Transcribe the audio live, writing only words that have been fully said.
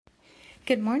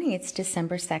Good morning. It's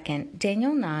December 2nd.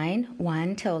 Daniel 9,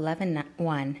 1 to 11,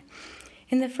 1.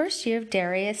 In the first year of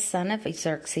Darius, son of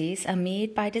Xerxes, a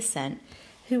Mede by descent,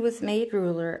 who was made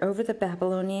ruler over the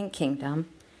Babylonian kingdom,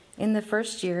 in the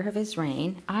first year of his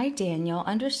reign, I, Daniel,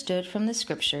 understood from the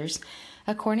Scriptures,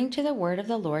 according to the word of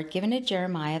the Lord given to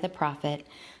Jeremiah the prophet,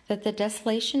 that the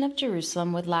desolation of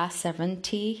Jerusalem would last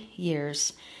 70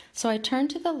 years. So I turned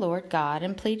to the Lord God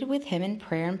and pleaded with him in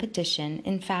prayer and petition,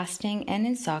 in fasting and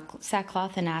in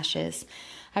sackcloth and ashes.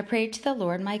 I prayed to the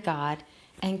Lord my God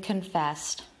and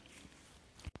confessed,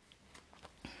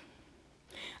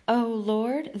 O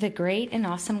Lord, the great and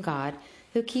awesome God,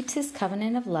 who keeps his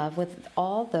covenant of love with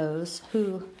all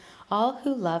who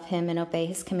love him and obey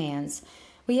his commands.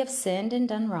 We have sinned and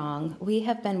done wrong. We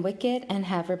have been wicked and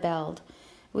have rebelled.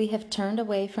 We have turned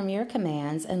away from your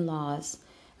commands and laws.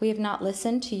 We have not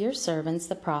listened to your servants,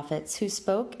 the prophets, who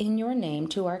spoke in your name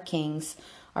to our kings,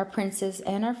 our princes,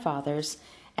 and our fathers,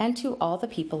 and to all the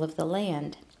people of the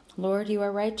land. Lord, you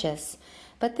are righteous.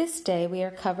 But this day we are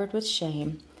covered with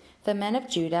shame, the men of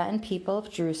Judah and people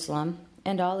of Jerusalem,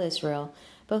 and all Israel,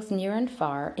 both near and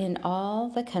far, in all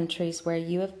the countries where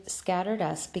you have scattered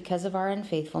us because of our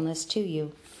unfaithfulness to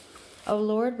you. O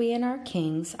Lord, we and our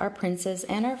kings, our princes,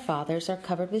 and our fathers are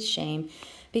covered with shame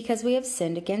because we have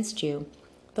sinned against you.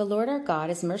 The Lord our God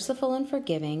is merciful and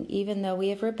forgiving, even though we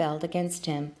have rebelled against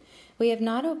him. We have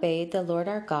not obeyed the Lord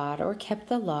our God or kept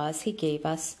the laws he gave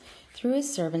us through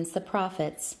his servants the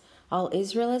prophets. All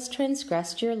Israel has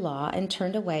transgressed your law and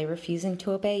turned away, refusing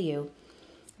to obey you.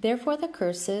 Therefore the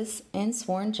curses and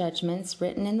sworn judgments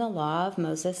written in the law of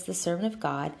Moses, the servant of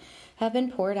God, have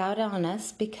been poured out on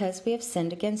us because we have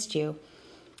sinned against you.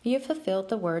 You have fulfilled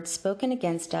the words spoken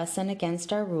against us and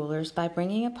against our rulers by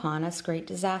bringing upon us great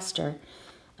disaster.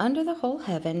 Under the whole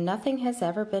heaven, nothing has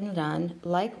ever been done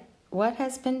like what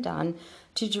has been done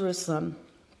to Jerusalem.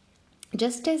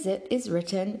 Just as it is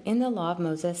written in the law of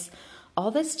Moses, all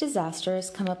this disaster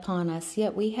has come upon us,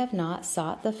 yet we have not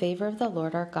sought the favor of the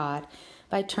Lord our God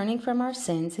by turning from our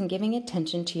sins and giving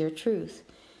attention to your truth.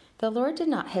 The Lord did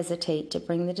not hesitate to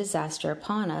bring the disaster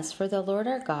upon us, for the Lord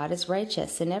our God is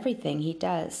righteous in everything he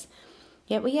does.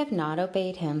 Yet we have not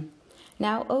obeyed him.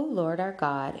 Now, O Lord our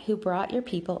God, who brought your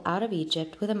people out of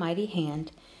Egypt with a mighty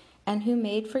hand, and who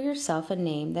made for yourself a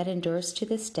name that endures to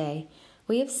this day,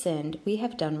 we have sinned, we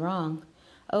have done wrong.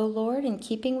 O Lord, in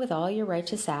keeping with all your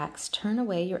righteous acts, turn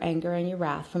away your anger and your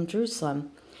wrath from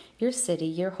Jerusalem, your city,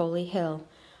 your holy hill.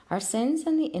 Our sins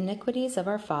and the iniquities of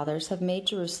our fathers have made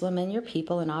Jerusalem and your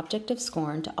people an object of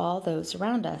scorn to all those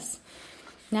around us.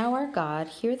 Now, our God,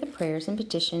 hear the prayers and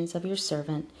petitions of your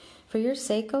servant. For your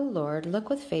sake, O Lord, look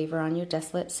with favor on your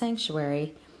desolate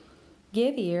sanctuary.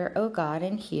 Give ear, O God,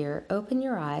 and hear. Open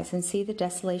your eyes and see the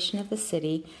desolation of the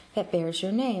city that bears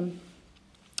your name.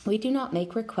 We do not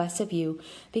make requests of you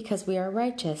because we are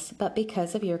righteous, but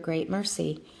because of your great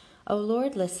mercy. O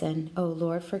Lord, listen. O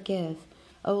Lord, forgive.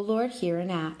 O Lord, hear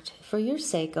and act. For your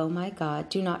sake, O my God,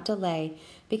 do not delay,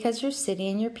 because your city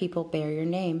and your people bear your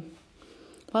name.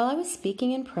 While I was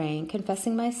speaking and praying,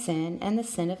 confessing my sin and the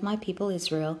sin of my people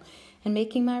Israel, and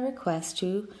making my request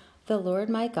to the Lord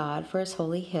my God for his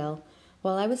holy hill,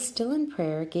 while I was still in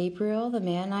prayer, Gabriel, the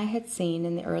man I had seen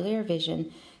in the earlier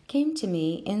vision, came to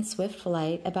me in swift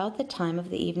flight about the time of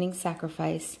the evening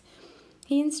sacrifice.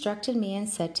 He instructed me and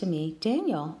said to me,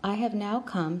 Daniel, I have now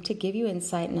come to give you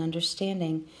insight and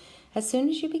understanding. As soon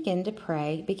as you began to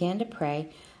pray,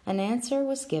 an answer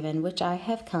was given which I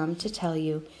have come to tell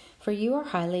you, for you are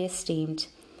highly esteemed.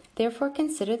 Therefore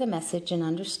consider the message and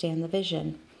understand the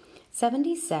vision.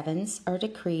 77s are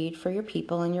decreed for your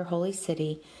people and your holy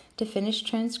city, to finish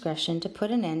transgression, to put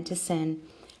an end to sin,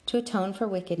 to atone for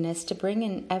wickedness, to bring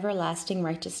in everlasting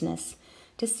righteousness,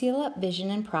 to seal up vision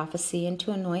and prophecy, and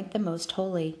to anoint the most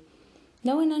holy.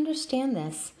 Know and understand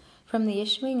this. From the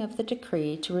issuing of the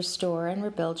decree to restore and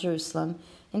rebuild Jerusalem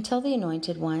until the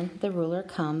Anointed One, the ruler,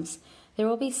 comes, there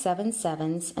will be 7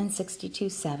 sevens and 62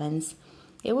 sevens.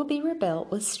 It will be rebuilt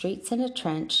with streets and a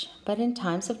trench, but in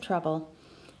times of trouble.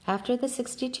 After the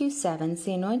 62 sevens,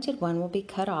 the Anointed One will be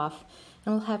cut off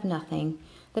and will have nothing.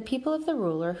 The people of the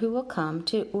ruler who will come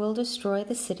will destroy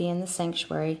the city and the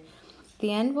sanctuary.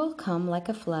 The end will come like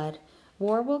a flood.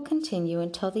 War will continue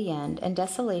until the end, and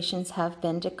desolations have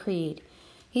been decreed.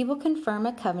 He will confirm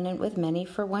a covenant with many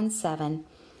for 1 7.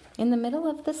 In the middle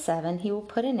of the 7, he will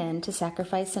put an end to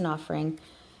sacrifice and offering.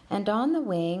 And on the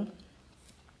wing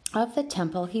of the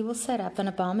temple, he will set up an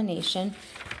abomination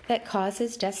that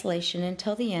causes desolation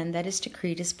until the end that is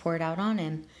decreed is poured out on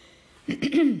him.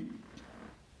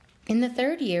 In the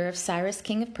 3rd year of Cyrus,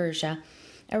 king of Persia,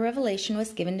 a revelation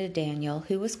was given to Daniel,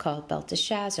 who was called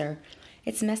Belteshazzar.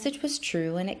 Its message was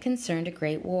true, and it concerned a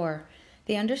great war.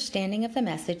 The understanding of the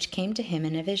message came to him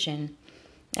in a vision.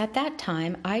 At that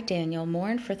time, I, Daniel,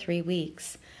 mourned for 3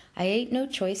 weeks. I ate no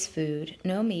choice food,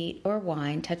 no meat or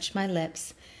wine touched my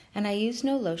lips, and I used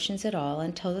no lotions at all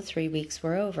until the 3 weeks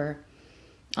were over.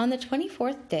 On the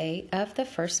 24th day of the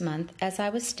first month, as I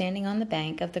was standing on the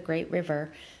bank of the great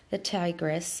river, the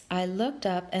Tigris, I looked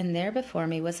up, and there before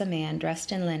me was a man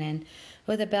dressed in linen,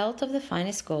 with a belt of the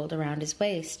finest gold around his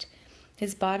waist.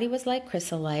 His body was like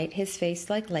chrysolite, his face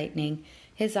like lightning,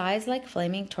 his eyes like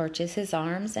flaming torches, his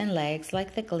arms and legs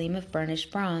like the gleam of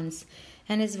burnished bronze,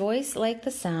 and his voice like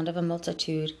the sound of a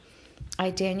multitude.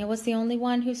 I, Daniel, was the only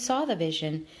one who saw the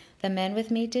vision. The men with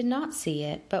me did not see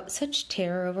it, but such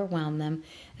terror overwhelmed them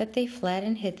that they fled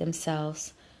and hid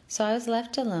themselves. So I was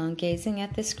left alone, gazing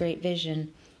at this great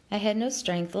vision. I had no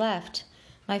strength left.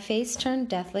 My face turned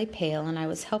deathly pale, and I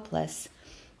was helpless.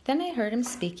 Then I heard him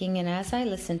speaking, and as I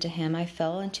listened to him, I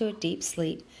fell into a deep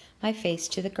sleep, my face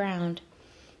to the ground.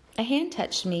 A hand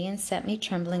touched me and set me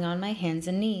trembling on my hands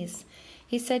and knees.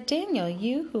 He said, Daniel,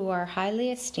 you who are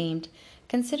highly esteemed,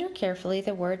 consider carefully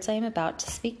the words I am about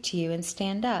to speak to you, and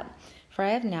stand up, for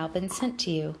I have now been sent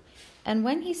to you. And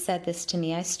when he said this to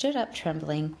me, I stood up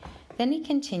trembling. Then he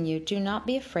continued, Do not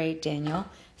be afraid, Daniel.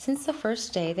 Since the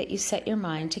first day that you set your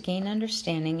mind to gain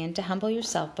understanding and to humble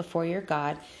yourself before your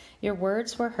God, your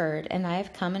words were heard, and I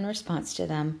have come in response to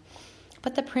them.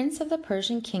 But the prince of the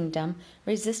Persian kingdom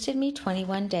resisted me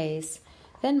 21 days.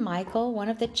 Then Michael, one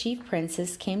of the chief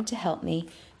princes, came to help me,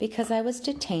 because I was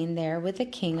detained there with the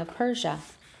king of Persia.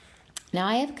 Now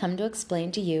I have come to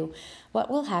explain to you what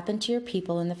will happen to your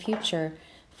people in the future,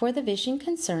 for the vision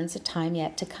concerns a time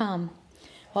yet to come.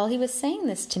 While he was saying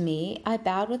this to me, I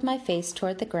bowed with my face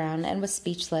toward the ground and was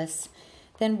speechless.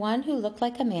 Then one who looked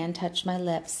like a man touched my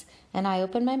lips, and I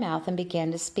opened my mouth and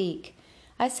began to speak.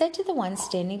 I said to the one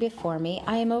standing before me,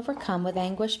 I am overcome with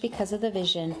anguish because of the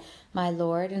vision, my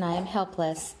Lord, and I am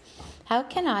helpless. How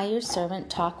can I, your servant,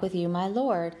 talk with you, my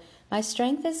Lord? My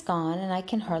strength is gone, and I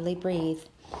can hardly breathe.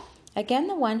 Again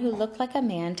the one who looked like a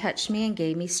man touched me and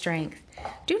gave me strength.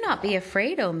 Do not be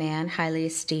afraid, O man, highly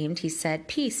esteemed, he said.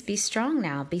 Peace, be strong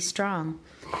now, be strong.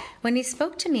 When he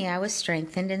spoke to me, I was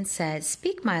strengthened and said,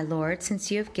 Speak, my Lord,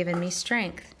 since you have given me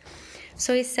strength.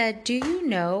 So he said, Do you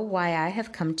know why I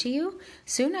have come to you?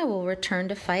 Soon I will return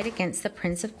to fight against the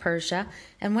prince of Persia,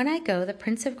 and when I go, the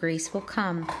prince of Greece will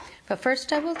come. But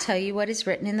first I will tell you what is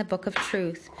written in the book of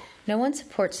truth. No one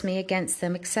supports me against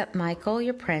them except Michael,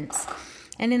 your prince.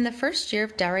 And in the first year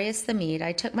of Darius the Mede,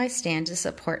 I took my stand to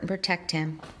support and protect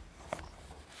him.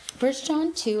 1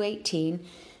 John 2:18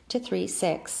 to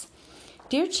 3:6.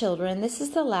 Dear children, this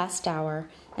is the last hour.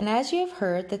 And as you have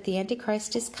heard that the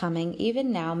Antichrist is coming,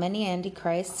 even now many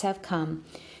Antichrists have come.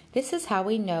 This is how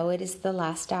we know it is the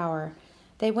last hour.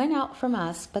 They went out from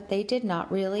us, but they did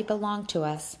not really belong to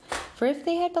us. For if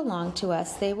they had belonged to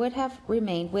us, they would have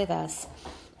remained with us.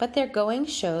 But their going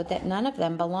showed that none of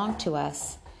them belonged to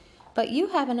us. But you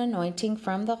have an anointing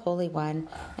from the Holy One,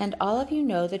 and all of you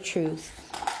know the truth.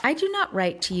 I do not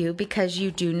write to you because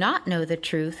you do not know the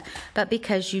truth, but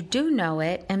because you do know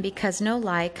it, and because no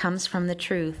lie comes from the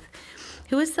truth.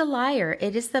 Who is the liar?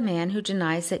 It is the man who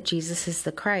denies that Jesus is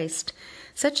the Christ.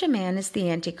 Such a man is the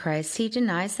Antichrist. He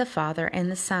denies the Father and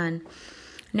the Son.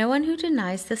 No one who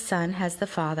denies the Son has the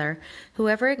Father.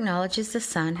 Whoever acknowledges the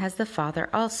Son has the Father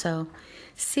also.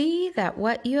 See that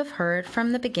what you have heard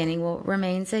from the beginning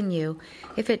remains in you.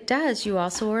 If it does, you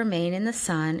also will remain in the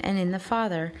Son and in the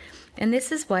Father. And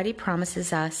this is what he promised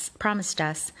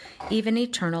us, even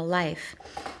eternal life.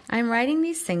 I am writing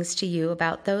these things to you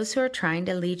about those who are trying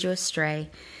to lead you astray.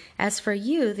 As for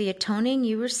you, the atoning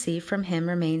you receive from him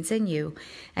remains in you,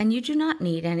 and you do not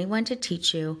need anyone to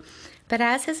teach you. But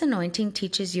as his anointing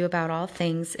teaches you about all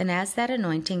things, and as that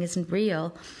anointing is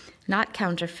real, not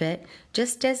counterfeit,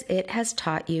 just as it has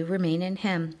taught you, remain in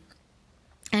him.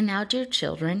 And now, dear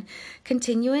children,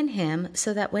 continue in him,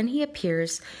 so that when he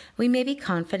appears, we may be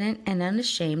confident and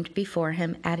unashamed before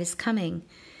him at his coming.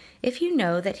 If you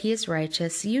know that he is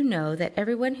righteous, you know that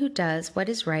everyone who does what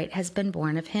is right has been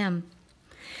born of him.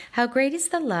 How great is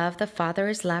the love the Father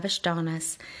has lavished on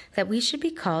us, that we should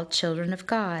be called children of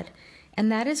God. And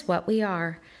that is what we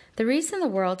are. The reason the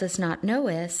world does not know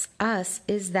us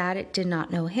is that it did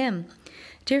not know him.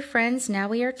 Dear friends, now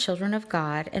we are children of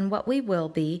God, and what we will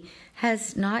be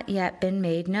has not yet been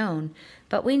made known.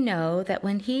 But we know that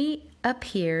when he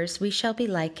appears, we shall be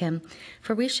like him,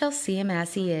 for we shall see him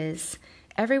as he is.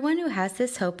 Everyone who has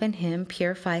this hope in him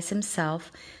purifies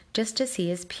himself, just as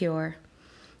he is pure.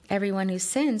 Everyone who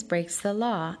sins breaks the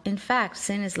law. In fact,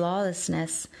 sin is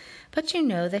lawlessness. But you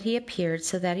know that he appeared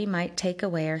so that he might take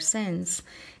away our sins,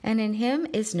 and in him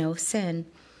is no sin.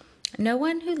 No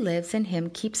one who lives in him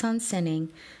keeps on sinning.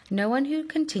 No one who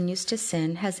continues to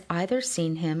sin has either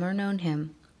seen him or known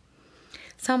him.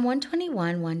 Psalm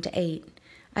 121, 1-8.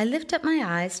 I lift up my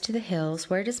eyes to the hills.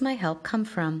 Where does my help come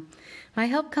from? My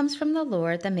help comes from the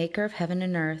Lord, the maker of heaven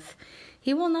and earth.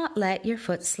 He will not let your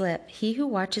foot slip. He who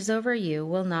watches over you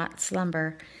will not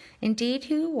slumber. Indeed,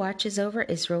 he who watches over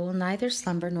Israel will neither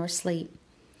slumber nor sleep.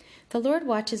 The Lord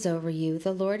watches over you.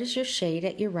 The Lord is your shade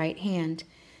at your right hand.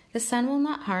 The sun will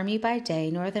not harm you by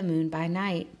day, nor the moon by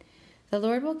night. The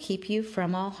Lord will keep you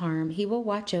from all harm. He will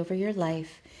watch over your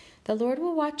life. The Lord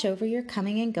will watch over your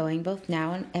coming and going, both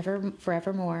now and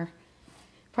forevermore.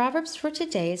 Proverbs for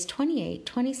today is 28,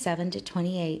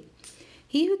 27-28.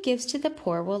 He who gives to the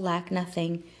poor will lack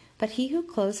nothing, but he who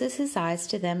closes his eyes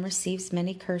to them receives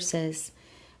many curses.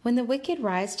 When the wicked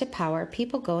rise to power,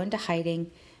 people go into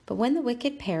hiding, but when the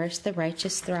wicked perish, the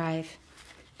righteous thrive.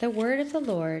 The word of the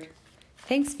Lord.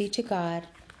 Thanks be to God.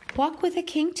 Walk with the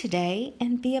King today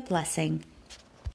and be a blessing.